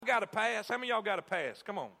got a past? How many of y'all got a past?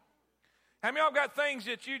 Come on. How many of y'all got things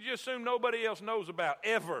that you just assume nobody else knows about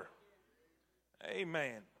ever?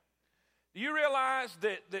 Amen. Do you realize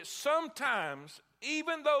that sometimes,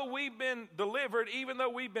 even though we've been delivered, even though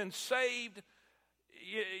we've been saved,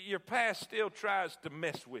 your past still tries to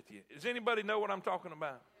mess with you? Does anybody know what I'm talking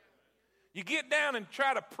about? You get down and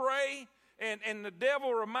try to pray, and the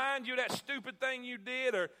devil reminds you of that stupid thing you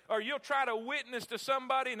did, or you'll try to witness to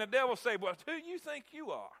somebody, and the devil say, well, who do you think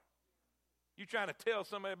you are? You're trying to tell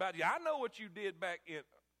somebody about you. I know what you did back in.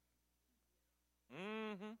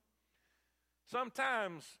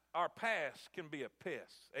 Sometimes our past can be a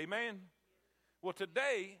pest. Amen? Well,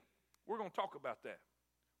 today, we're going to talk about that.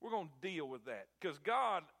 We're going to deal with that. Because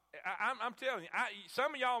God, I'm telling you,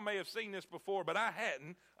 some of y'all may have seen this before, but I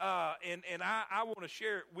hadn't. And I want to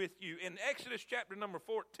share it with you. In Exodus chapter number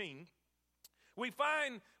 14, we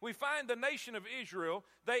find the nation of Israel.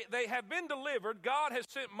 They have been delivered. God has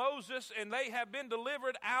sent Moses, and they have been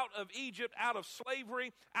delivered out of Egypt, out of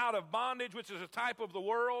slavery, out of bondage, which is a type of the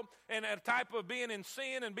world, and a type of being in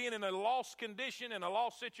sin and being in a lost condition and a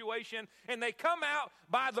lost situation. And they come out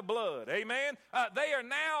by the blood. Amen. They are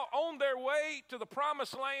now on their way to the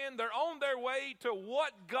promised land. They're on their way to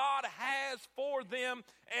what God has for them.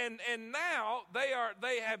 And now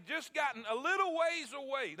they have just gotten a little ways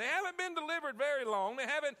away. They haven't been delivered very long. They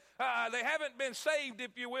haven't been saved,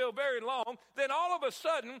 if you will, very long. Then all of a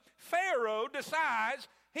sudden, Pharaoh decides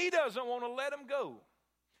he doesn't want to let them go.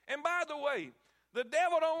 And by the way, the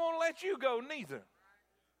devil don't want to let you go neither.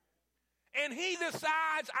 And he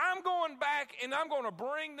decides, I'm going back and I'm going to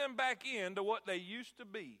bring them back into what they used to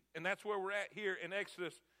be. And that's where we're at here in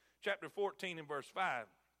Exodus chapter 14 and verse 5.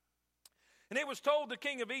 And it was told the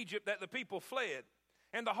king of Egypt that the people fled.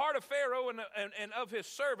 And the heart of Pharaoh and of his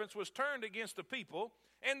servants was turned against the people.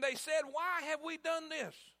 And they said, why have we done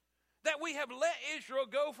this? That we have let Israel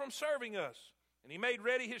go from serving us. And he made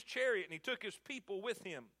ready his chariot, and he took his people with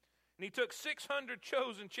him. And he took 600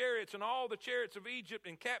 chosen chariots and all the chariots of Egypt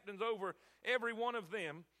and captains over every one of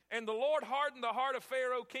them. And the Lord hardened the heart of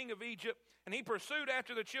Pharaoh, king of Egypt, and he pursued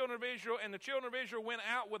after the children of Israel. And the children of Israel went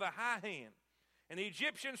out with a high hand. And the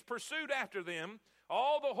Egyptians pursued after them.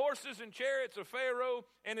 All the horses and chariots of Pharaoh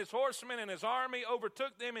and his horsemen and his army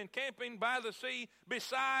overtook them encamping by the sea.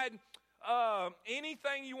 Beside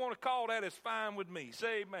anything you want to call that is fine with me.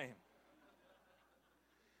 Say amen.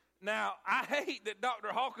 Now, I hate that Dr.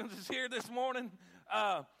 Hawkins is here this morning,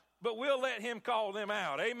 but we'll let him call them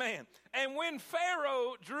out. Amen. And when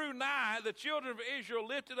Pharaoh drew nigh, the children of Israel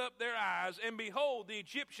lifted up their eyes, and behold, the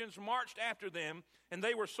Egyptians marched after them, and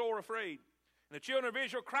they were sore afraid. And the children of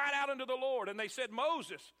Israel cried out unto the Lord, and they said,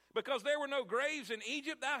 Moses, because there were no graves in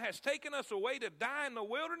Egypt, thou hast taken us away to die in the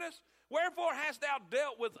wilderness. Wherefore hast thou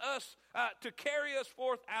dealt with us to carry us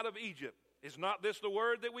forth out of Egypt? Is not this the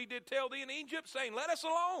word that we did tell thee in Egypt, saying, let us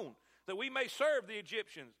alone, that we may serve the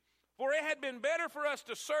Egyptians? For it had been better for us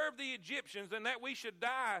to serve the Egyptians than that we should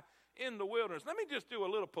die in the wilderness. Let me just do a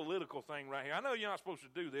little political thing right here. I know you're not supposed to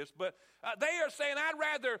do this, but they are saying, I'd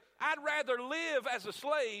rather live as a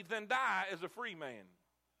slave than die as a free man.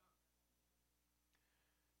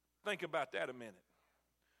 Think about that a minute.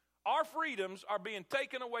 Our freedoms are being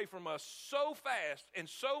taken away from us so fast and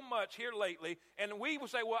so much here lately, and we will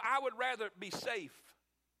say, well, I would rather be safe.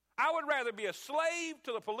 I would rather be a slave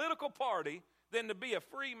to the political party than to be a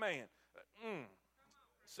free man.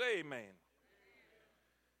 Say amen.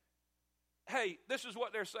 Hey, this is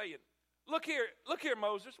what they're saying. Look here,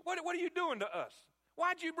 Moses. What are you doing to us?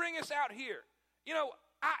 Why'd you bring us out here? You know,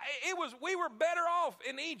 we were better off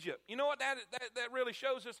in Egypt. You know what that really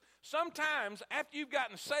shows us? Sometimes after you've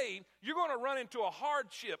gotten saved, you're going to run into a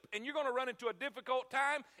hardship and you're going to run into a difficult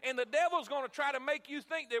time, and the devil's going to try to make you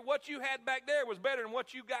think that what you had back there was better than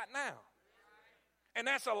what you got now. And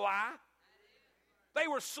that's a lie. They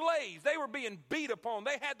were slaves. They were being beat upon.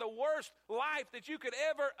 They had the worst life that you could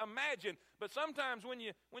ever imagine. But sometimes when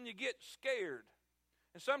you get scared,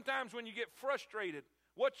 and sometimes when you get frustrated,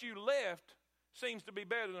 what you left seems to be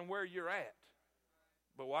better than where you're at.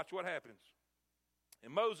 But watch what happens.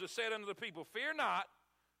 And Moses said unto the people, fear not.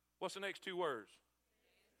 What's the next two words?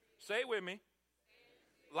 Say it with me.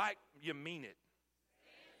 Like you mean it.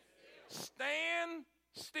 Stand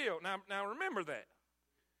still. Now remember that.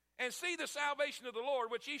 And see the salvation of the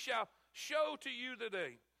Lord, which ye shall show to you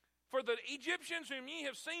today. For the Egyptians whom ye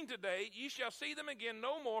have seen today, ye shall see them again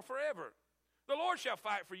no more forever. The Lord shall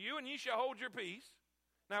fight for you, and ye shall hold your peace.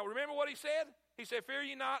 Now remember what he said? He said, fear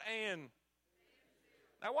ye not, and...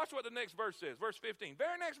 Now watch what the next verse says. Verse 15.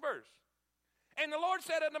 Very next verse. And the Lord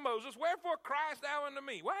said unto Moses, wherefore criest thou unto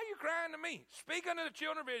me? Why are you crying to me? Speak unto the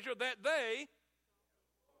children of Israel that they...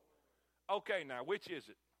 Okay, now, which is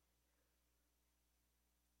it?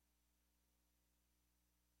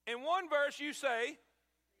 In one verse you say,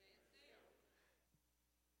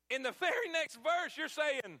 in the very next verse you're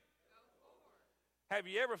saying, have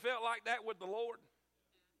you ever felt like that with the Lord?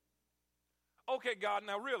 Okay, God,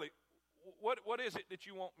 now really, what is it that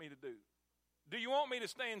you want me to do? Do you want me to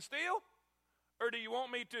stand still? Or do you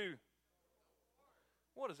want me to?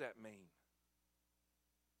 What does that mean?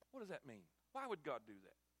 What does that mean? Why would God do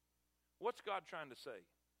that? What's God trying to say?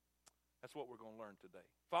 That's what we're going to learn today.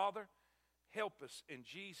 Father, help us in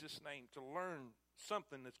Jesus' name to learn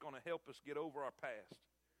something that's going to help us get over our past.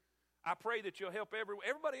 I pray that you'll help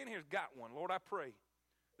everybody in here's got one. Lord, I pray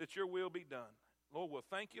that your will be done. Lord, we'll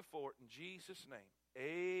thank you for it in Jesus' name.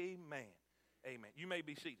 Amen. Amen. You may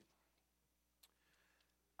be seated.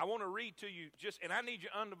 I want to read to you and I need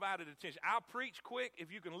your undivided attention. I'll preach quick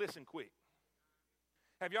if you can listen quick.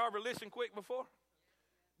 Have y'all ever listened quick before?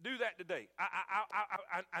 Do that today.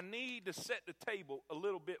 I need to set the table a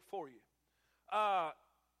little bit for you.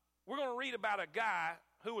 We're going to read about a guy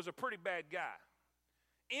who was a pretty bad guy.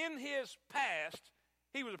 In his past,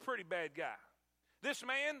 he was a pretty bad guy. This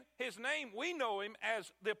man, his name, we know him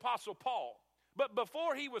as the Apostle Paul. But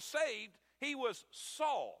before he was saved, he was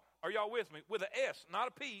Saul. Are y'all with me? With an S, not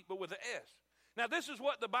a P, but with an S. Now, this is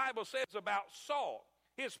what the Bible says about Saul,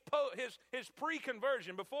 his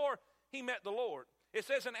pre-conversion, before he met the Lord. It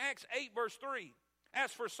says in Acts 8, verse 3,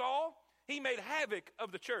 as for Saul, he made havoc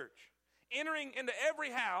of the church, entering into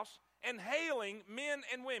every house and hailing men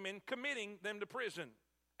and women, committing them to prison.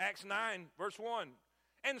 Acts 9, verse 1.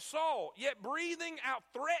 And Saul, yet breathing out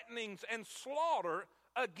threatenings and slaughter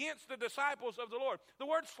against the disciples of the Lord. The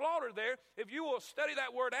word slaughter there, if you will study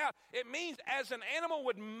that word out, it means as an animal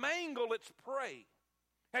would mangle its prey.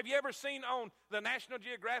 Have you ever seen on the National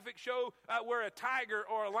Geographic show where a tiger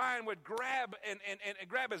or a lion would grab and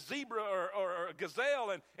grab a zebra or a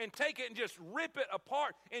gazelle and take it and just rip it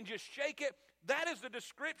apart and just shake it? That is the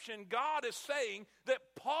description God is saying that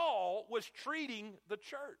Paul was treating the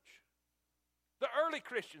church. The early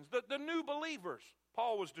Christians, the new believers,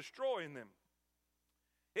 Paul was destroying them.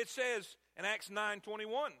 It says in Acts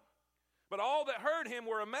 9:21, but all that heard him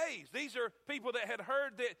were amazed. These are people that had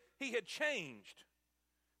heard that he had changed.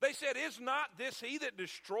 They said, is not this he that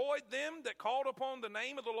destroyed them that called upon the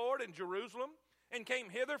name of the Lord in Jerusalem and came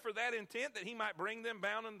hither for that intent that he might bring them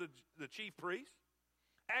bound unto the chief priests?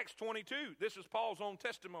 Acts 22, this is Paul's own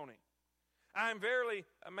testimony. I am verily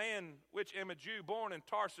a man which am a Jew, born in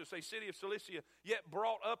Tarsus, a city of Cilicia, yet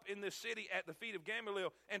brought up in this city at the feet of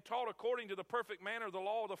Gamaliel, and taught according to the perfect manner of the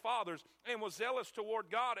law of the fathers, and was zealous toward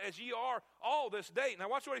God, as ye are all this day. Now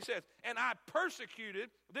watch what he says. And I persecuted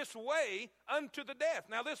this way unto the death.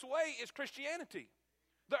 Now this way is Christianity.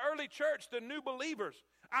 The early church, the new believers.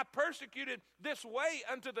 I persecuted this way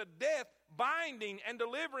unto the death, binding and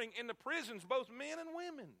delivering in the prisons both men and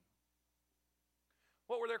women.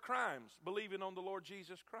 What were their crimes? Believing on the Lord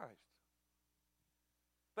Jesus Christ.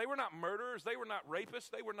 They were not murderers. They were not rapists.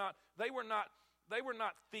 They were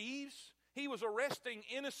not thieves. He was arresting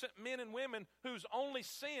innocent men and women whose only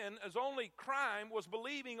sin, as only crime, was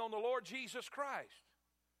believing on the Lord Jesus Christ.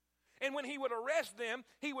 And when he would arrest them,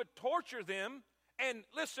 he would torture them and,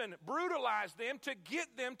 listen, brutalize them to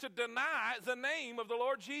get them to deny the name of the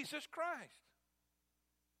Lord Jesus Christ.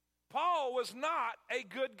 Paul was not a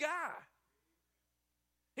good guy.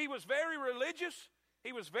 He was very religious.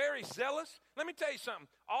 He was very zealous. Let me tell you something.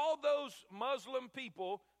 All those Muslim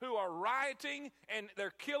people who are rioting and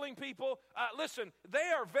they're killing people, listen, they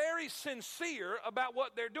are very sincere about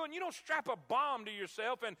what they're doing. You don't strap a bomb to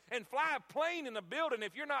yourself and fly a plane in a building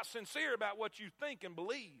if you're not sincere about what you think and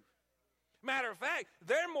believe. Matter of fact,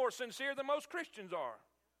 they're more sincere than most Christians are.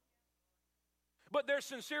 But they're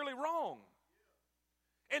sincerely wrong.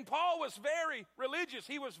 And Paul was very religious.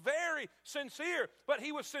 He was very sincere, but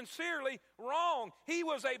he was sincerely wrong. He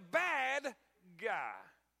was a bad guy.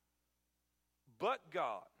 But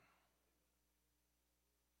God.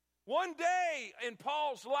 One day in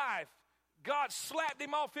Paul's life, God slapped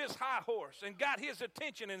him off his high horse and got his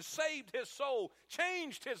attention and saved his soul,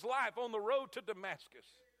 changed his life on the road to Damascus.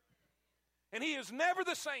 And he is never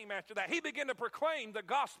the same after that. He began to proclaim the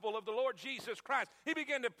gospel of the Lord Jesus Christ. He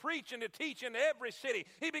began to preach and to teach in every city.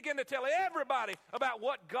 He began to tell everybody about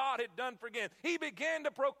what God had done for him. He began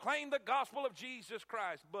to proclaim the gospel of Jesus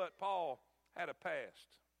Christ. But Paul had a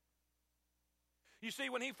past. You see,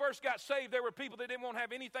 when he first got saved, there were people that didn't want to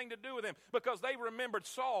have anything to do with him because they remembered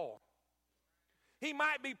Saul. He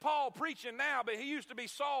might be Paul preaching now, but he used to be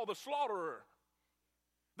Saul the slaughterer.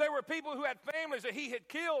 There were people who had families that he had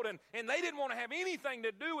killed, and they didn't want to have anything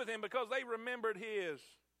to do with him because they remembered his.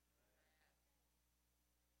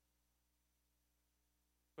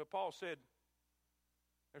 But Paul said,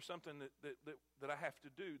 There's something that I have to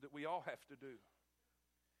do, that we all have to do.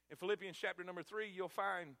 In Philippians chapter number 3, you'll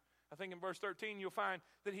find, I think in verse 13, you'll find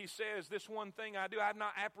that he says, this one thing I do, I have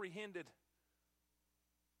not apprehended.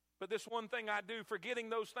 But this one thing I do, forgetting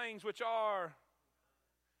those things which are,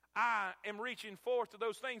 I am reaching forth to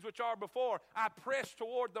those things which are before. I press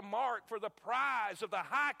toward the mark for the prize of the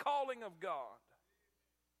high calling of God.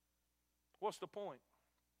 What's the point?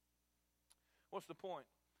 What's the point?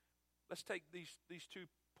 Let's take these two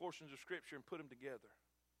portions of Scripture and put them together.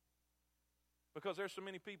 Because there's so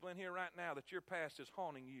many people in here right now that your past is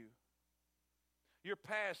haunting you. Your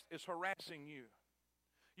past is harassing you.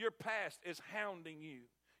 Your past is hounding you.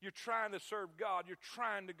 You're trying to serve God. You're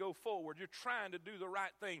trying to go forward. You're trying to do the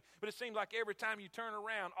right thing. But it seems like every time you turn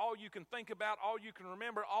around, all you can think about, all you can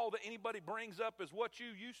remember, all that anybody brings up is what you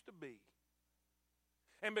used to be.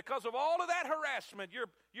 And because of all of that harassment,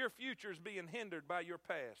 your future is being hindered by your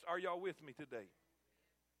past. Are y'all with me today?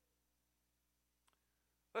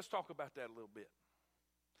 Let's talk about that a little bit.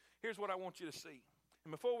 Here's what I want you to see.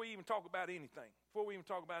 And before we even talk about anything,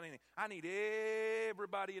 I need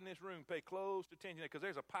everybody in this room to pay close attention, because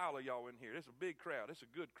there's a pile of y'all in here. It's a big crowd. It's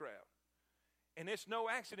a good crowd. And it's no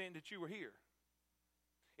accident that you were here.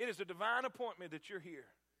 It is a divine appointment that you're here.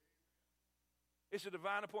 It's a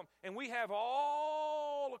divine appointment. And we have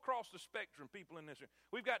all across the spectrum people in this room.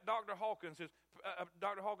 We've got Dr. Hawkins.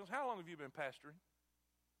 Dr. Hawkins, how long have you been pastoring?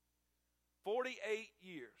 48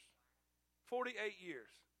 years. 48 years.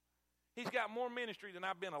 He's got more ministry than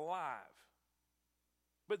I've been alive.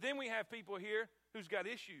 But then we have people here who's got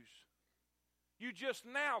issues. You just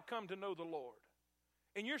now come to know the Lord.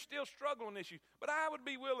 And you're still struggling with issues. But I would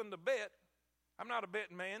be willing to bet, I'm not a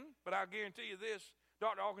betting man, but I'll guarantee you this,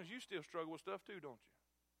 Dr. Hawkins, you still struggle with stuff too, don't you?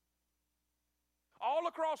 All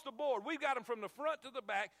across the board. We've got them from the front to the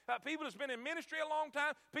back. People that's been in ministry a long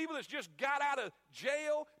time. People that's just got out of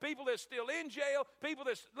jail. People that's still in jail. People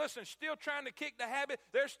that's, listen, still trying to kick the habit.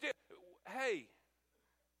 They're still, hey,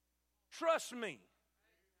 trust me.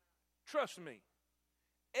 Trust me.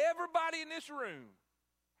 Everybody in this room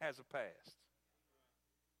has a past.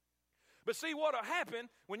 But see what will happen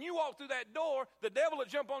when you walk through that door, the devil will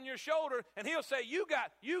jump on your shoulder and he'll say, you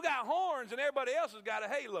got horns and everybody else has got a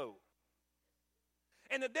halo.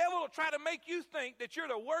 And the devil will try to make you think that you're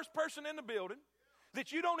the worst person in the building,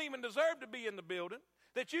 that you don't even deserve to be in the building,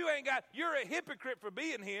 that you're a hypocrite for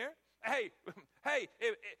being here.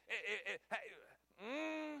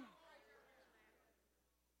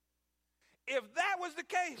 If that was the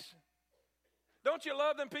case, don't you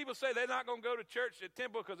love them people say they're not going to go to church at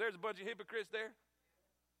Temple because there's a bunch of hypocrites there?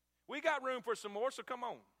 We got room for some more, so come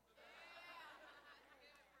on.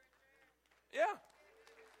 Yeah.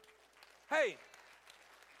 Hey,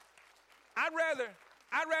 I'd rather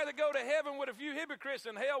go to heaven with a few hypocrites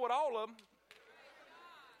than hell with all of them.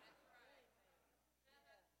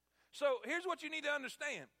 So here's what you need to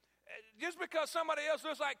understand. Just because somebody else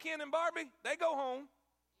looks like Ken and Barbie, they go home.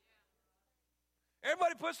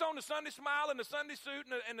 Everybody puts on the Sunday smile and the Sunday suit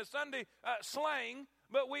and the Sunday slang,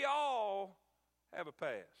 but we all have a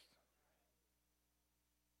past.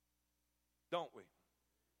 Don't we?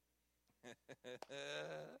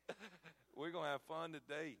 We're going to have fun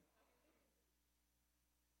today.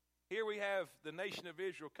 Here we have the nation of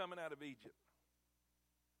Israel coming out of Egypt.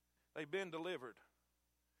 They've been delivered.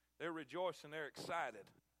 They're rejoicing. They're excited.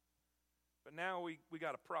 But now we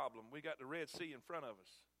got a problem. We got the Red Sea in front of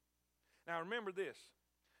us. Now remember this.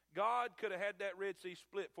 God could have had that Red Sea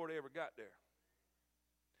split before they ever got there.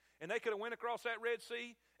 And they could have went across that Red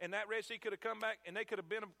Sea, and that Red Sea could have come back, and they could have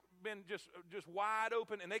been just wide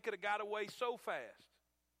open, and they could have got away so fast.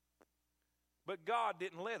 But God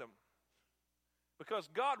didn't let them. Because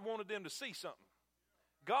God wanted them to see something.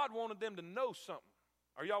 God wanted them to know something.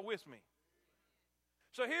 Are y'all with me?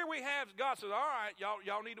 So here we have, God says, all right,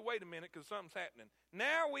 y'all need to wait a minute because something's happening.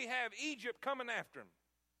 Now we have Egypt coming after them.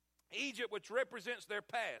 Egypt, which represents their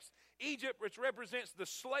past. Egypt, which represents the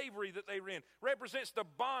slavery that they were in, represents the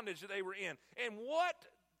bondage that they were in. And what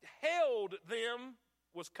held them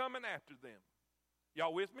was coming after them.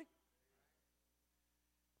 Y'all with me?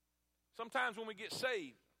 Sometimes when we get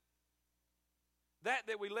saved,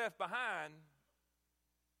 that we left behind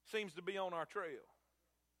seems to be on our trail.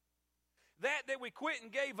 That we quit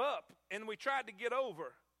and gave up and we tried to get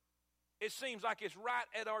over, it seems like it's right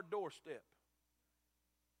at our doorstep.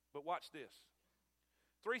 But watch this.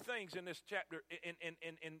 3 things in this chapter,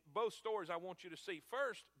 in both stories I want you to see.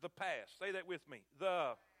 First, the past. Say that with me.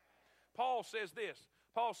 Paul says this.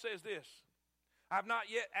 I've not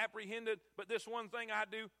yet apprehended, but this one thing I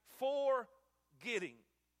do, forgetting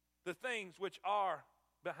the things which are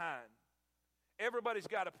behind everybody's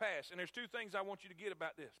got a past. And there's two things I want you to get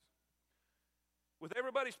about this. With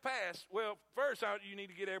everybody's past, well, first you need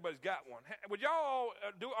to get everybody's got one. Would y'all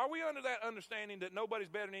are we under that understanding that nobody's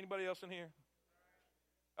better than anybody else in here?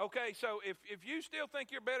 Okay, so if you still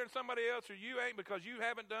think you're better than somebody else, or you ain't because you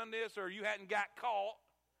haven't done this, or you hadn't got caught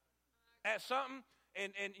at something,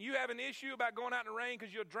 and you have an issue about going out in the rain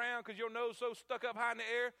because you'll drown because your nose so stuck up high in the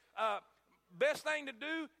air, best thing to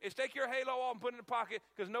do is take your halo off and put it in the pocket,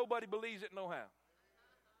 because nobody believes it no how.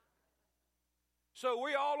 So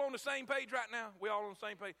we're all on the same page right now. We're all on the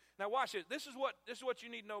same page. Now watch this. This is what you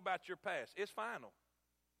need to know about your past. It's final.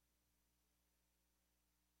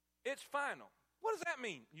 It's final. What does that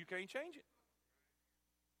mean? You can't change it.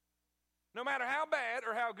 No matter how bad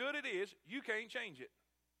or how good it is, you can't change it.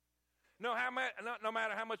 No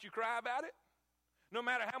matter how much you cry about it, no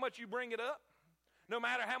matter how much you bring it up, no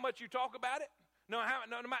matter how much you talk about it, no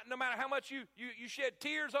matter how much you shed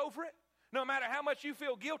tears over it, no matter how much you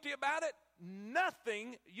feel guilty about it,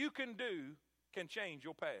 nothing you can do can change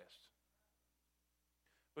your past.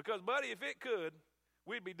 Because, buddy, if it could,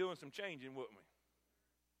 we'd be doing some changing, wouldn't we?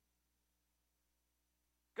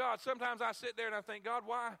 God, sometimes I sit there and I think, God,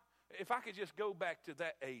 why? If I could just go back to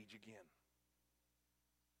that age again.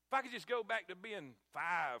 If I could just go back to being 5,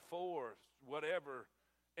 4, whatever,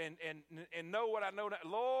 and know what I know now,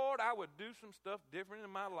 Lord, I would do some stuff different in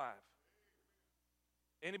my life.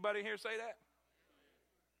 Anybody here say that?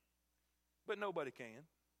 But nobody can.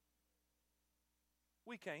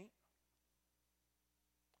 We can't.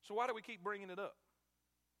 So why do we keep bringing it up?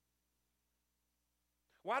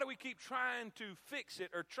 Why do we keep trying to fix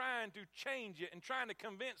it or trying to change it and trying to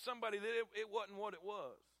convince somebody that it wasn't what it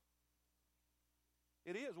was?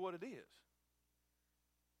 It is what it is.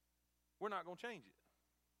 We're not going to change it.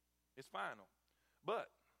 It's final. But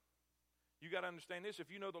you got to understand this.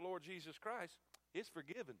 If you know the Lord Jesus Christ, it's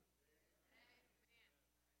forgiven.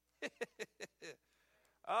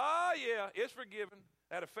 Oh, yeah, it's forgiven.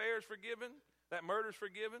 That affair is forgiven. That murder is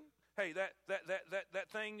forgiven. Hey, that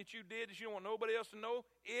thing that you did that you don't want nobody else to know,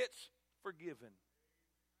 it's forgiven.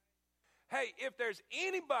 Hey, if there's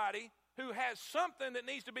anybody who has something that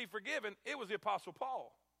needs to be forgiven, it was the Apostle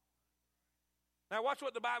Paul. Now watch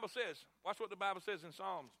what the Bible says. Watch what the Bible says in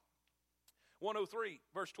Psalms 103,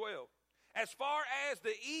 verse 12. As far as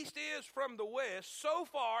the east is from the west, so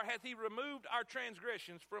far hath he removed our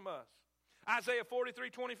transgressions from us. Isaiah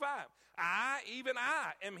 43:25. Even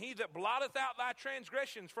I, am he that blotteth out thy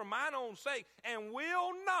transgressions for mine own sake, and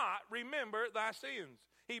will not remember thy sins.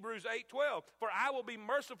 Hebrews 8:12. For I will be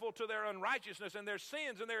merciful to their unrighteousness, and their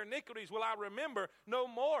sins and their iniquities will I remember no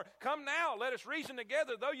more. Come now, let us reason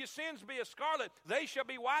together. Though your sins be as scarlet, they shall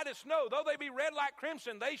be white as snow. Though they be red like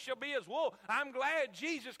crimson, they shall be as wool. I'm glad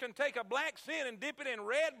Jesus can take a black sin and dip it in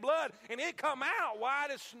red blood, and it come out white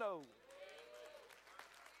as snow.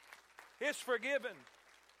 It's forgiven.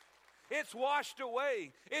 It's washed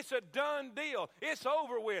away. It's a done deal. It's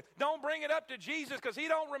over with. Don't bring it up to Jesus because he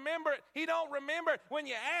don't remember it. He don't remember it. When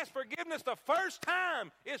you ask forgiveness the first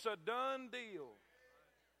time, it's a done deal.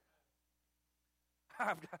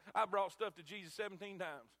 I brought stuff to Jesus 17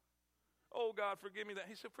 times. Oh, God, forgive me that.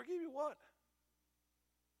 He said, forgive you what?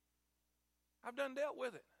 I've done dealt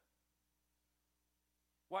with it.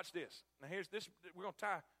 Watch this. Now, here's this. We're going to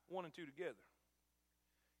tie 1 and 2 together.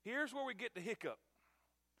 Here's where we get the hiccup.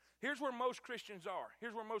 Here's where most Christians are.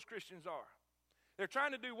 Here's where most Christians are. They're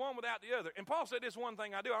trying to do one without the other. And Paul said this one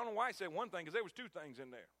thing I do. I don't know why he said one thing, because there was 2 things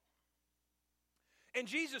in there. And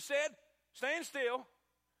Jesus said, stand still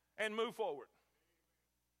and move forward.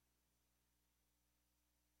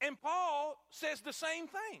 And Paul says the same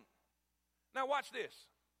thing. Now watch this.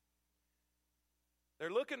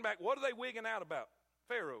 They're looking back. What are they wigging out about?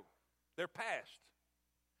 Pharaoh. Their past.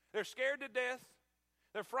 They're scared to death.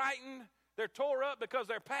 They're frightened. They're tore up because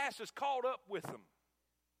their past is caught up with them.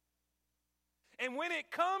 And when it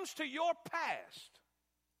comes to your past,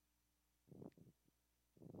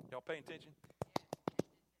 y'all paying attention?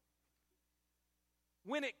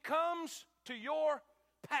 When it comes to your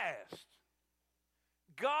past,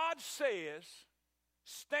 God says,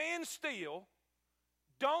 stand still,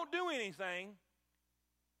 don't do anything,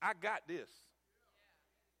 I got this.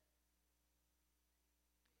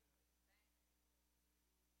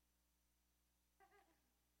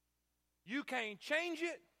 You can't change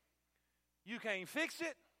it. You can't fix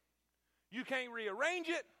it. You can't rearrange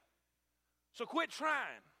it. So quit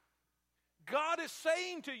trying. God is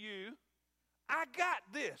saying to you, I got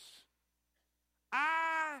this.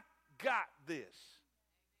 I got this.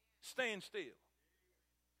 Stand still.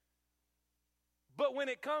 But when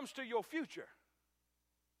it comes to your future,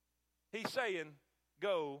 he's saying,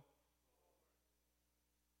 go.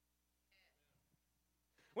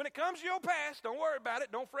 When it comes to your past, don't worry about it.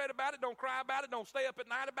 Don't fret about it. Don't cry about it. Don't stay up at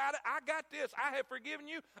night about it. I got this. I have forgiven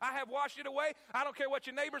you. I have washed it away. I don't care what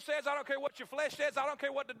your neighbor says. I don't care what your flesh says. I don't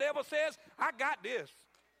care what the devil says. I got this.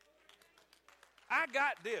 I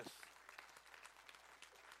got this.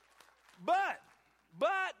 But.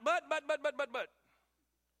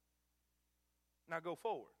 Now go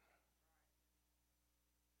forward.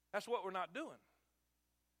 That's what we're not doing.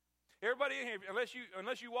 Everybody in here,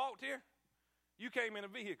 unless you walked here, you came in a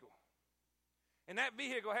vehicle. And that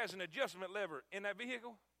vehicle has an adjustment lever in that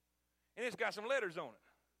vehicle, and it's got some letters on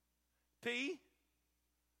it. P,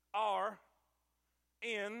 R,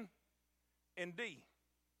 N, and D.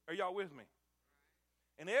 Are y'all with me?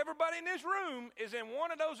 And everybody in this room is in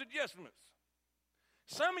one of those adjustments.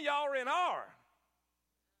 Some of y'all are in R.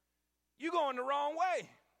 You're going the wrong way.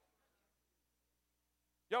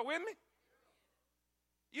 Y'all with me?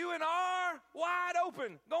 You and R wide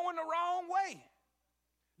open, going the wrong way.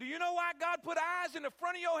 Do you know why God put eyes in the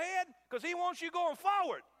front of your head? Because he wants you going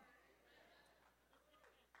forward.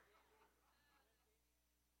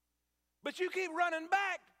 But you keep running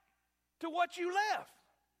back to what you left.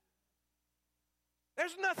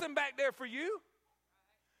 There's nothing back there for you.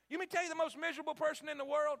 You may tell you the most miserable person in the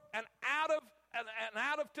world, and out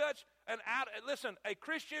of touch, listen, a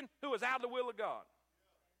Christian who is out of the will of God.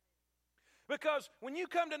 Because when you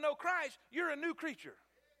come to know Christ, you're a new creature.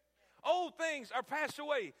 Old things are passed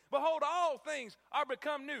away. Behold, all things are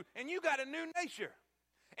become new. And you got a new nature.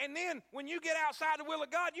 And then when you get outside the will of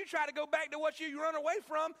God, you try to go back to what you run away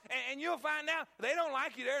from, and you'll find out they don't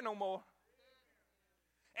like you there no more.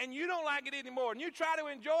 And you don't like it anymore. And you try to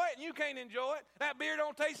enjoy it, and you can't enjoy it. That beer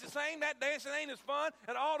don't taste the same. That dancing ain't as fun,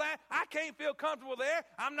 and all that. I can't feel comfortable there.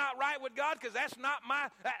 I'm not right with God because that's not my,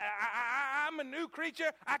 I'm a new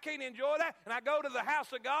creature. I can't enjoy that. And I go to the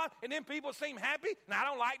house of God, and then people seem happy, and I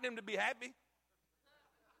don't like them to be happy.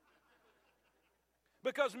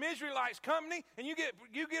 Because misery likes company, and you get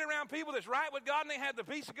around people that's right with God, and they have the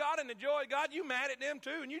peace of God and the joy of God. You mad at them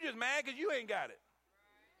too, and you just mad because you ain't got it.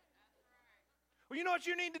 Well, you know what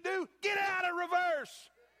you need to do? Get out of reverse.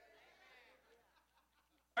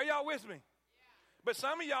 Are y'all with me? But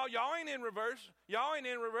some of y'all ain't in reverse. Y'all ain't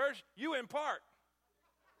in reverse. You in part.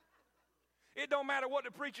 It don't matter what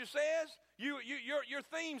the preacher says. Your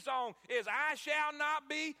theme song is I shall not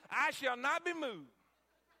be moved.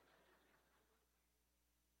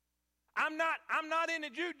 I'm not in the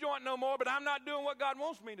juke joint no more, but I'm not doing what God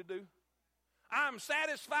wants me to do. I'm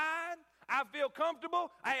satisfied. I feel comfortable.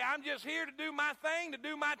 Hey, I'm just here to do my thing, to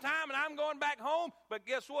do my time, and I'm going back home. But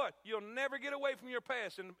guess what? You'll never get away from your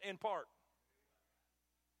past in part.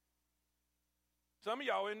 Some of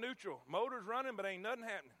y'all in neutral. Motor's running, but ain't nothing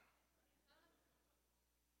happening.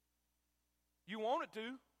 You want it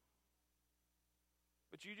to,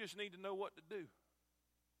 but you just need to know what to do.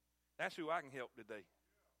 That's who I can help today.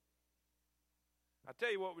 I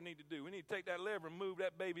tell you what we need to do. We need to take that lever and move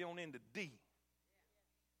that baby on into D.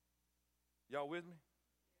 Y'all with me?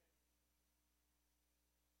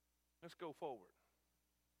 Let's go forward.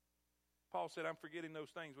 Paul said, I'm forgetting those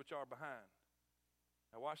things which are behind.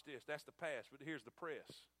 Now watch this. That's the past, but here's the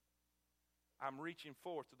press. I'm reaching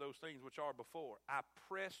forth to those things which are before. I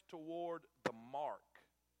press toward the mark.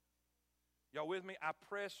 Y'all with me? I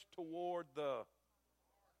press toward the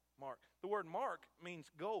mark. The word mark means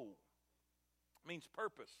goal. It means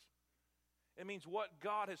purpose. It means what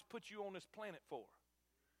God has put you on this planet for.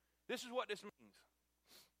 This is what this means.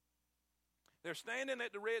 They're standing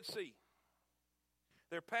at the Red Sea.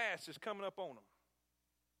 Their past is coming up on them.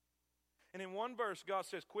 And in one verse, God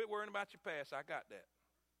says, quit worrying about your past. I got that.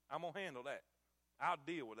 I'm going to handle that. I'll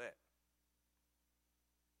deal with that.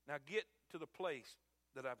 Now get to the place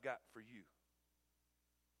that I've got for you.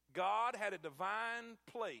 God had a divine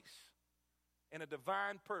place and a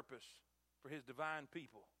divine purpose for his divine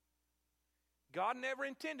people. God never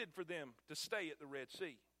intended for them to stay at the Red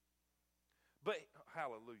Sea. But,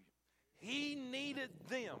 hallelujah, he needed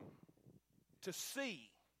them to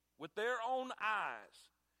see with their own eyes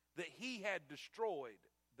that he had destroyed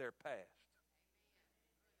their past.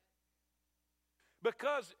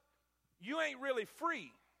 Because you ain't really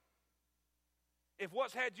free if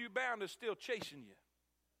what's had you bound is still chasing you.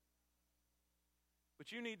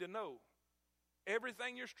 But you need to know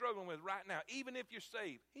everything you're struggling with right now, even if you're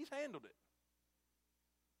saved, he's handled it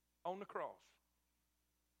on the cross.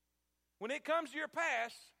 When it comes to your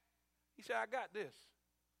past, he said, I got this.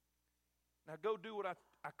 Now go do what I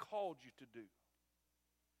called you to do.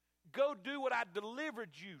 Go do what I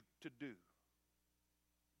delivered you to do.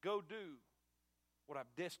 Go do what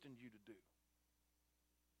I've destined you to do.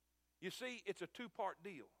 You see, it's a two-part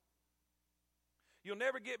deal. You'll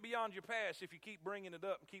never get beyond your past if you keep bringing it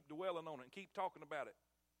up and keep dwelling on it and keep talking about it.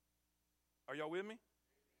 Are y'all with me?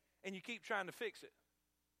 And you keep trying to fix it.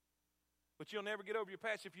 But you'll never get over your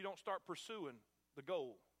past if you don't start pursuing the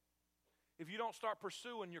goal. If you don't start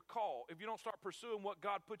pursuing your call. If you don't start pursuing what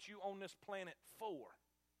God put you on this planet for.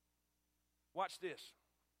 Watch this.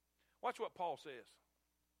 Watch what Paul says.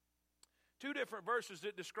 2 different verses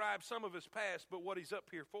that describe some of his past, but what he's up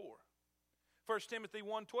here for. 1 Timothy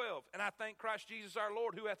 1:12, and I thank Christ Jesus our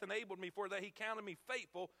Lord, who hath enabled me, for that he counted me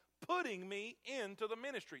faithful, putting me into the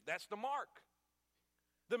ministry. That's the mark.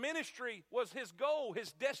 The ministry was his goal,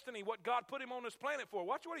 his destiny, what God put him on this planet for.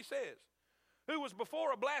 Watch what he says. Who was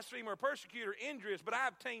before a blasphemer, a persecutor, injurious, but I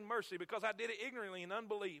obtained mercy because I did it ignorantly in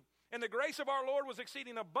unbelief. And the grace of our Lord was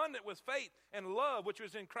exceeding abundant with faith and love, which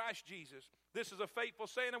was in Christ Jesus. This is a faithful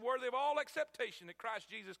saying and worthy of all acceptation, that Christ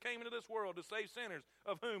Jesus came into this world to save sinners,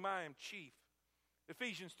 of whom I am chief.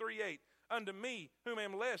 Ephesians 3:8, unto me, whom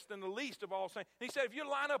am less than the least of all saints. He said, if you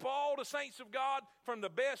line up all the saints of God from the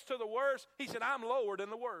best to the worst, he said, I'm lower than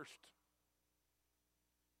the worst.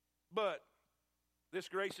 But this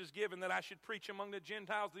grace is given that I should preach among the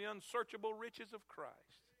Gentiles the unsearchable riches of Christ.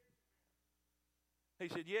 He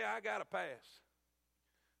said, yeah, I got a past,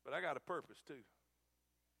 but I got a purpose too.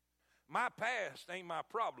 My past ain't my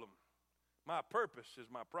problem. My purpose is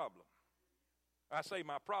my problem. I say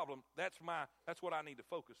my problem, that's what I need to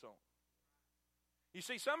focus on. You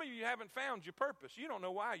see, some of you haven't found your purpose. You don't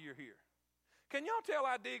know why you're here. Can y'all tell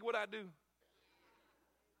I dig what I do?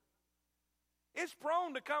 It's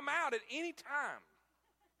prone to come out at any time.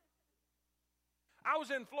 I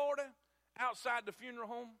was in Florida, outside the funeral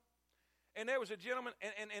home, and there was a gentleman,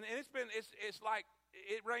 and it's like,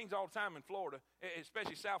 it rains all the time in Florida,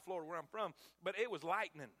 especially South Florida where I'm from, but it was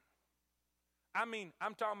lightning. I mean,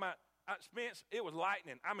 I'm talking about, Spence, it was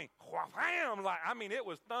lightning. I mean, wham, like, I mean, it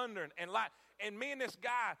was thundering and light. And me and this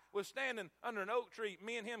guy was standing under an oak tree.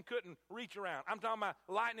 Me and him couldn't reach around. I'm talking about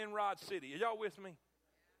lightning rod city. Are y'all with me?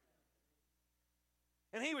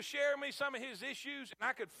 And he was sharing me some of his issues, and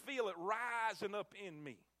I could feel it rising up in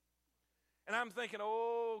me. And I'm thinking,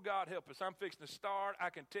 oh, God help us. I'm fixing to start. I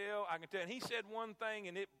can tell. And he said one thing,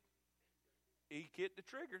 and he hit the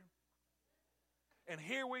trigger. And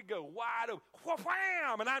here we go, wide open,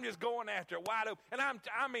 wham, and I'm just going after it, wide open. And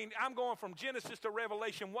I'm going from Genesis to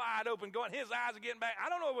Revelation, wide open, going. His eyes are getting back. I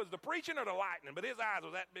don't know if it was the preaching or the lightning, but his eyes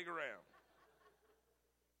was that big around.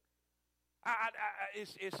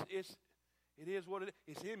 It is what it is.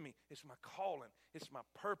 It's in me. It's my calling. It's my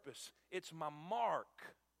purpose. It's my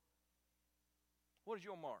mark. What is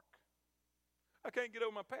your mark? I can't get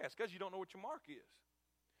over my past because you don't know what your mark is.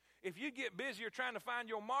 If you get busier trying to find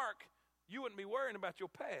your mark, you wouldn't be worrying about your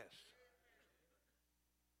past.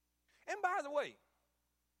 And by the way,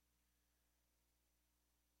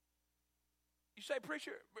 you say,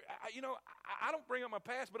 preacher, I don't bring up my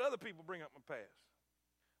past, but other people bring up my past.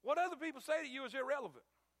 What other people say to you is irrelevant.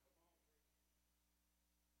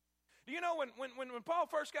 Do you know when Paul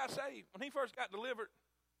first got saved, when he first got delivered,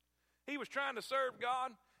 he was trying to serve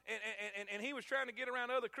God, and he was trying to get around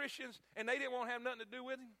other Christians, and they didn't want to have nothing to do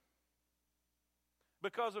with him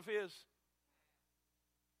because of his.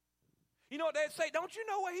 You know what they'd say? Don't you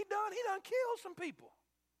know what he done? He done killed some people.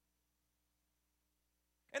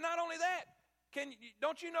 And not only that,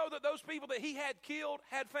 don't you know that those people that he had killed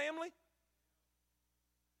had family?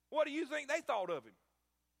 What do you think they thought of him?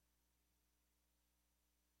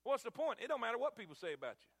 What's the point? It don't matter what people say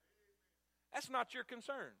about you. That's not your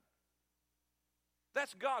concern.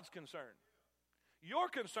 That's God's concern. Your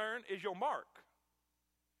concern is your mark.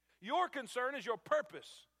 Your concern is your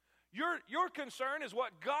purpose. Your concern is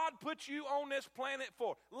what God put you on this planet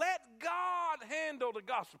for. Let God handle the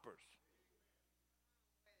gossipers.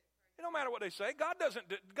 It don't matter what they say. God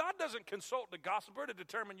doesn't consult the gossiper to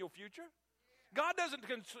determine your future. God doesn't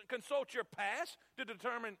consult your past to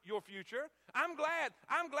determine your future. I'm glad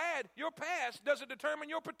your past doesn't determine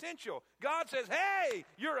your potential. God says, hey,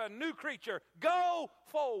 you're a new creature. Go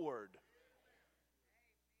forward.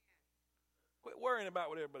 Quit worrying about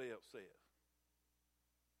what everybody else says.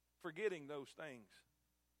 Forgetting those things.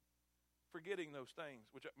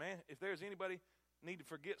 Which, man, if there's anybody need to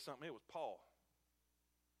forget something, it was Paul.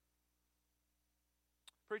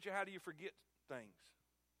 Preacher, how do you forget things?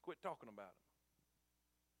 Quit talking about them.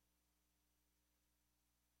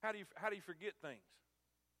 How do you forget things?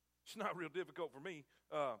 It's not real difficult for me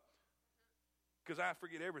because I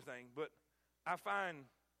forget everything. But I find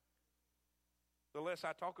the less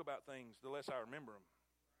I talk about things, the less I remember them.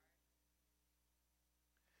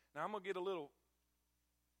 Now I'm gonna get a little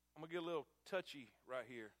touchy right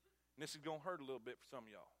here, and this is gonna hurt a little bit for some of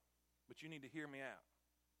y'all. But you need to hear me out.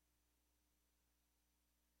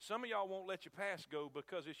 Some of y'all won't let your past go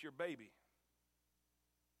because it's your baby.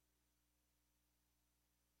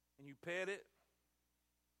 And you pet it,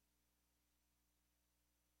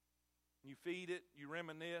 you feed it, you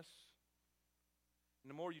reminisce. And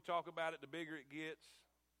the more you talk about it, the bigger it gets.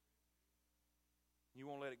 You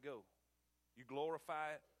won't let it go. You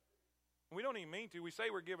glorify it. And we don't even mean to. We say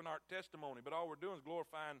we're giving our testimony, but all we're doing is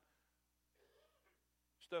glorifying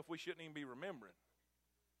stuff we shouldn't even be remembering.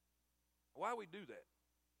 Why do we do that?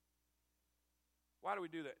 Why do we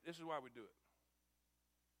do that? This is why we do it.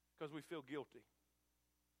 Because we feel guilty.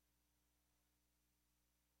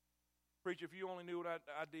 Preacher, if you only knew what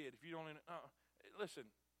I did, if you only listen,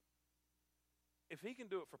 if he can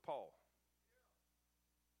do it for Paul,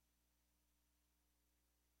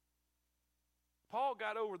 Paul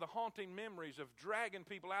got over the haunting memories of dragging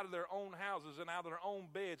people out of their own houses and out of their own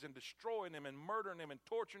beds and destroying them and murdering them and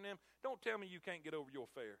torturing them. Don't tell me you can't get over your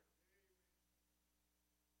affair.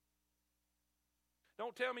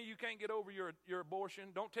 Don't tell me you can't get over your abortion.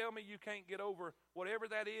 Don't tell me you can't get over whatever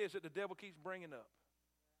that is that the devil keeps bringing up.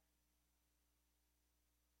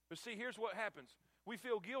 But see, here's what happens. We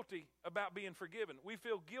feel guilty about being forgiven. We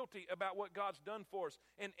feel guilty about what God's done for us.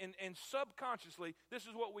 And subconsciously, this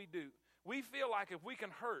is what we do. We feel like if we can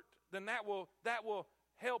hurt, then that will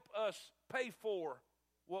help us pay for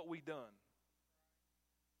what we've done.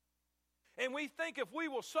 And we think if we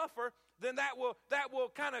will suffer, then that will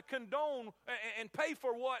kind of condone and pay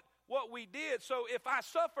for what we did. So if I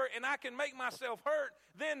suffer and I can make myself hurt,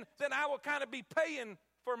 then I will kind of be paying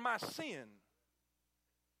for my sin.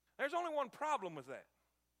 There's only one problem with that.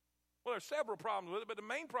 Well, there's several problems with it, but the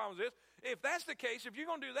main problem is this. If that's the case, if you're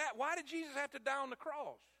going to do that, why did Jesus have to die on the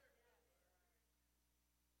cross?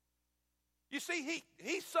 You see,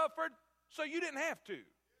 he suffered so you didn't have to.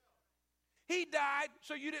 He died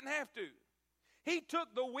so you didn't have to. He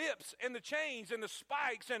took the whips and the chains and the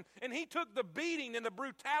spikes and he took the beating and the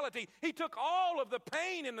brutality. He took all of the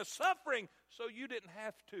pain and the suffering so you didn't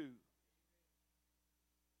have to.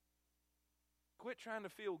 Quit trying to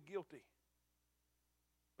feel guilty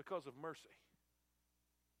because of mercy.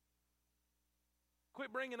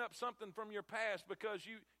 Quit bringing up something from your past because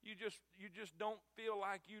you just don't feel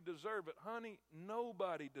like you deserve it. Honey,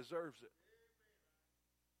 nobody deserves it.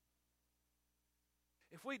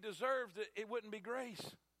 If we deserved it, it wouldn't be grace.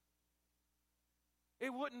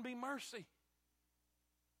 It wouldn't be mercy.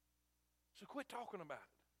 So quit talking about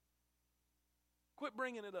it. Quit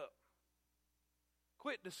bringing it up.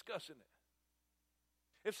 Quit discussing it.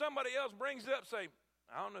 If somebody else brings it up, say,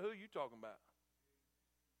 I don't know who you're talking about.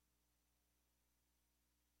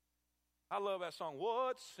 I love that song.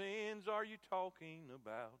 What sins are you talking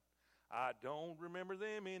about? I don't remember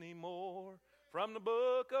them anymore. From the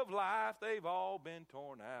book of life, they've all been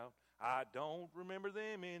torn out. I don't remember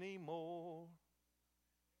them anymore.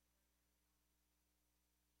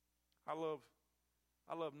 I love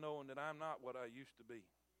knowing that I'm not what I used to be.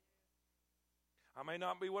 I may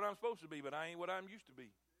not be what I'm supposed to be, but I ain't what I'm used to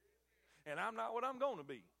be. And I'm not what I'm going to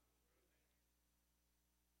be.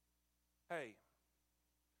 Hey,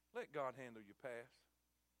 let God handle your past.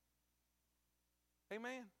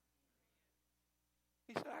 Amen.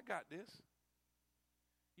 He said, I got this.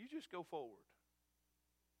 You just go forward.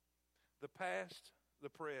 The past, the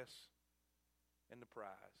press, and the prize.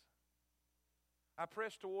 I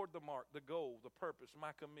press toward the mark, the goal, the purpose,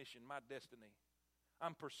 my commission, my destiny.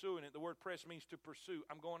 I'm pursuing it. The word press means to pursue.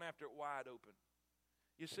 I'm going after it wide open.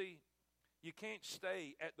 You see, you can't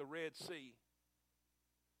stay at the Red Sea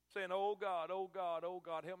saying, oh God, oh God, oh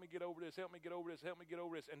God, help me get over this, help me get over this, help me get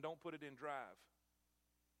over this, and don't put it in drive.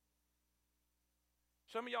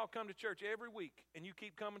 Some of y'all come to church every week, and you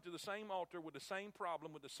keep coming to the same altar with the same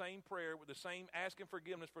problem, with the same prayer, with the same asking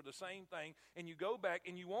forgiveness for the same thing, and you go back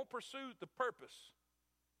and you won't pursue the purpose,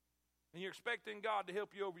 and you're expecting God to help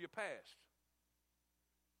you over your past.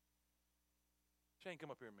 Shane,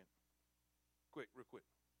 come up here a minute. Quick, real quick.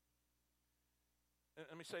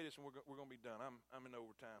 Let me say this and we're going to be done. I'm in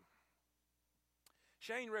overtime.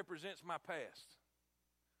 Shane represents my past.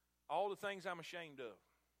 All the things I'm ashamed of.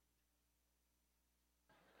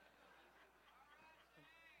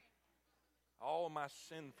 All of my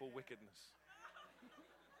sinful wickedness.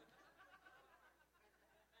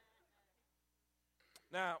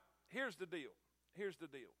 Now, here's the deal. Here's the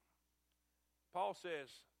deal. Paul says,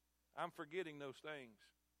 I'm forgetting those things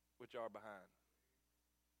which are behind.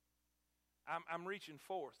 I'm reaching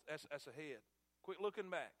forth. That's ahead. Quit looking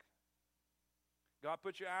back. God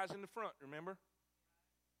put your eyes in the front, remember?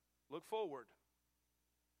 Look forward.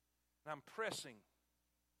 And I'm pressing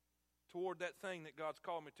toward that thing that God's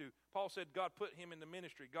called me to. Paul said God put him in the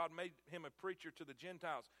ministry. God made him a preacher to the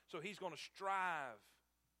Gentiles. So he's going to strive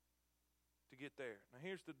to get there. Now,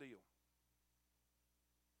 here's the deal.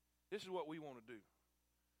 This is what we want to do.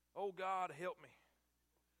 Oh, God, help me.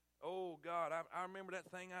 Oh, God, I remember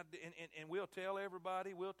that thing I did. And we'll tell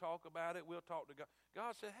everybody. We'll talk about it. We'll talk to God.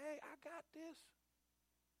 God said, hey, I got this.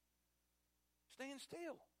 Stand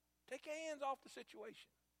still. Take your hands off the situation.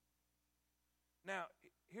 Now,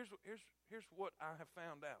 here's what I have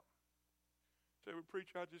found out. Say, well,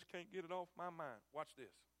 preacher, I just can't get it off my mind. Watch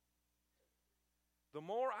this. The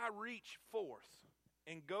more I reach forth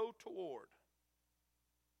and go toward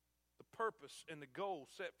the purpose and the goal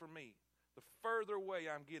set for me, the further away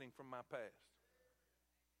I'm getting from my past.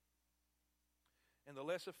 And the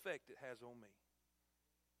less effect it has on me.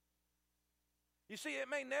 You see, it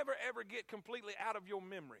may never, ever get completely out of your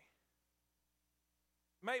memory.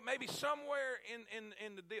 Maybe somewhere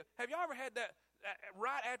in the deal. Have y'all ever had that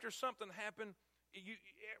right after something happened,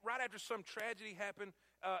 right after some tragedy happened,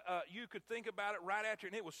 you could think about it right after,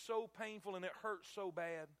 and it was so painful and it hurt so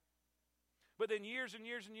bad. But then years and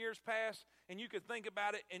years and years passed, and you could think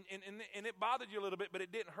about it, and it bothered you a little bit, but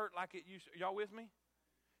it didn't hurt like it used to. Y'all with me?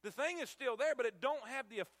 The thing is still there, but it don't have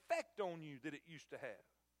the effect on you that it used to have.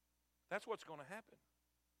 That's what's going to happen.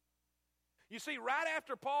 You see, right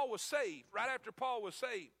after Paul was saved,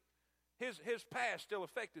 his past still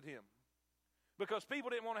affected him. Because people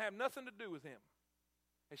didn't want to have nothing to do with him.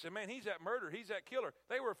 They said, man, he's that murderer, he's that killer.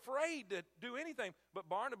 They were afraid to do anything. But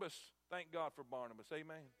Barnabas, thank God for Barnabas,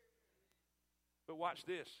 amen. But watch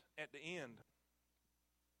this, at the end,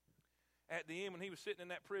 when he was sitting in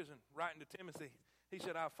that prison, writing to Timothy, he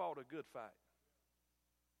said, I fought a good fight.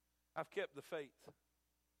 I've kept the faith.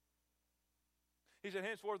 He said,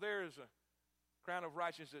 henceforth there is a crown of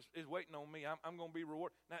righteousness is waiting on me. I'm going to be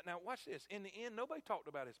rewarded. Now watch this. In the end, nobody talked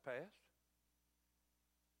about his past.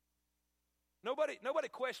 Nobody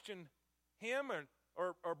questioned him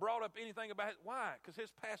or brought up anything about it. Why? Because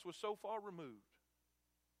his past was so far removed.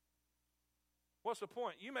 What's the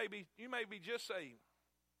point? You may be just saved.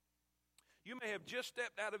 You may have just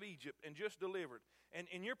stepped out of Egypt and just delivered.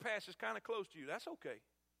 And your past is kind of close to you. That's okay.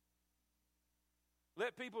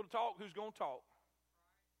 Let people talk who's going to talk.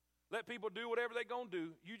 Let people do whatever they're going to do.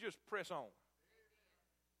 You just press on.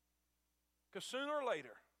 Because sooner or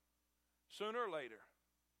later,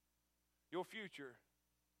 your future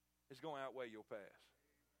is going to outweigh your past.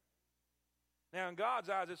 Now, in God's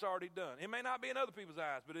eyes, it's already done. It may not be in other people's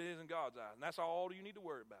eyes, but it is in God's eyes. And that's all you need to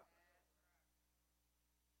worry about.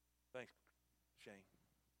 Thanks, Shane.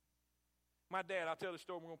 My dad, I'll tell the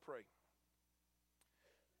story, we're going to pray.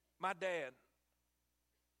 My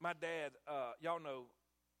dad, y'all know,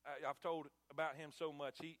 I've told about him so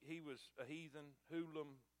much. He was a heathen,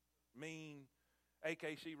 hoodlum, mean,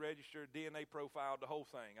 AKC registered, DNA profiled, the whole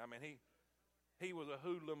thing. I mean, he was a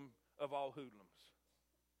hoodlum of all hoodlums.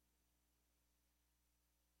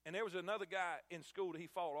 And there was another guy in school that he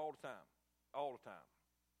fought all the time.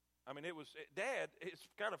 I mean, Dad, it's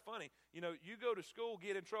kind of funny. You know, you go to school,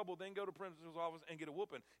 get in trouble, then go to principal's office and get a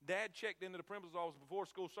whooping. Dad checked into the principal's office before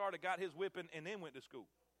school started, got his whipping, and then went to school.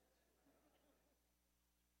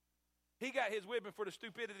 He got his whipping for the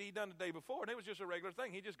stupidity he done the day before, and it was just a regular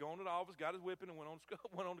thing. He just gone to the office, got his whipping, and went on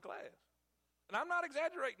to class. And I'm not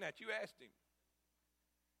exaggerating that. You asked him.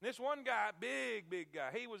 And this one guy, big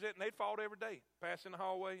guy, he was it, and they fought every day. Pass in the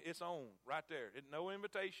hallway, it's on right there. No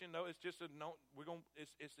invitation, no. It's just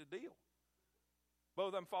it's the deal. Both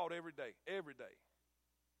of them fought every day.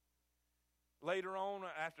 Later on,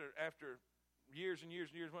 after years and years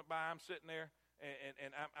and years went by, I'm sitting there.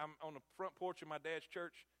 And I'm on the front porch of my dad's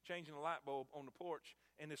church changing the light bulb on the porch,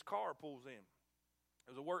 and this car pulls in. It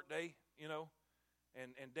was a work day, you know,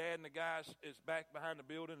 and Dad and the guys is back behind the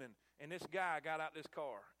building, and this guy got out this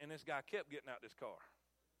car, and this guy kept getting out this car.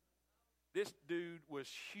 This dude was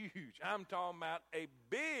huge. I'm talking about a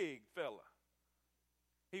big fella.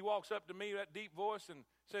 He walks up to me with that deep voice and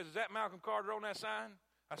says, "Is that Malcolm Carter on that sign?"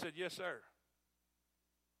 I said, "Yes, sir."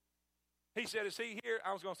 He said, "Is he here?"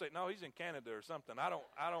 I was going to say, "No, he's in Canada or something. I don't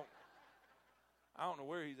know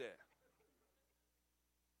where he's at."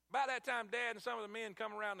 By that time, Dad and some of the men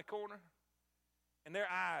come around the corner, and their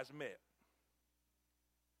eyes met.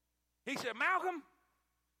 He said, "Malcolm,"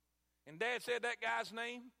 and Dad said that guy's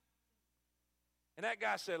name, and that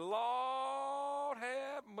guy said, "Lord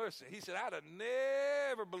have mercy." He said, "I'd have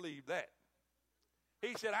never believed that."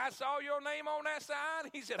 He said, "I saw your name on that sign."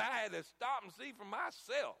 He said, "I had to stop and see for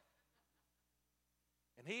myself."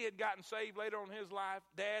 And he had gotten saved later on in his life.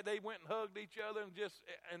 Dad, they went and hugged each other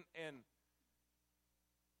and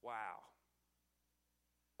wow.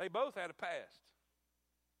 They both had a past.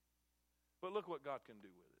 But look what God can do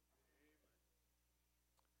with it.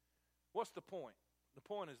 What's the point? The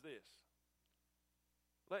point is this.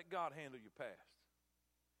 Let God handle your past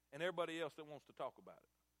and everybody else that wants to talk about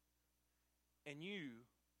it. And you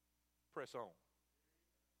press on.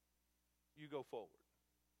 You go forward.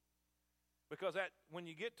 Because when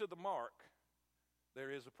you get to the mark, there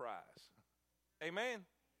is a prize. Amen?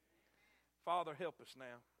 Father, help us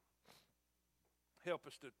now. Help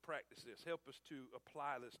us to practice this. Help us to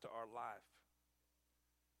apply this to our life.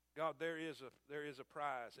 God, there is a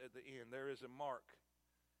prize at the end. There is a mark.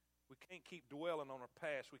 We can't keep dwelling on our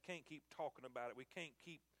past. We can't keep talking about it. We can't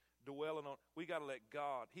keep dwelling on. We got to let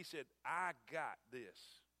God. He said, I got this.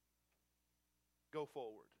 Go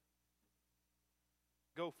forward.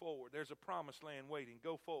 Go forward. There's a promised land waiting.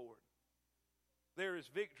 Go forward. There is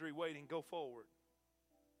victory waiting. Go forward.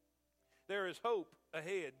 There is hope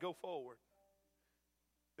ahead. Go forward.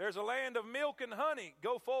 There's a land of milk and honey.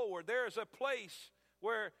 Go forward. There is a place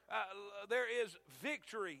where there is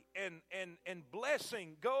victory and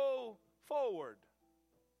blessing. Go forward.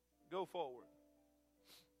 Go forward.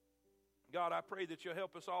 God, I pray that you'll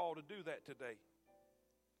help us all to do that today.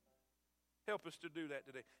 Help us to do that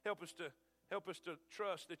today. Help us to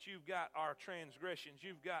trust that you've got our transgressions.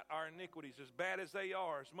 You've got our iniquities, as bad as they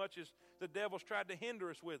are, as much as the devil's tried to hinder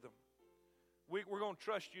us with them. We're going to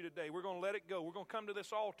trust you today. We're going to let it go. We're going to come to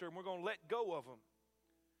this altar and we're going to let go of them.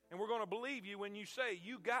 And we're going to believe you when you say,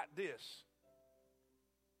 you got this.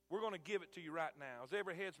 We're going to give it to you right now. As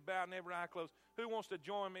every head's bowed and every eye closed, who wants to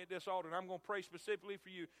join me at this altar? And I'm going to pray specifically for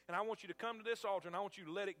you. And I want you to come to this altar and I want you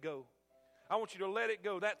to let it go. I want you to let it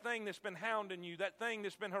go. That thing that's been hounding you, that thing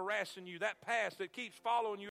that's been harassing you, that past that keeps following you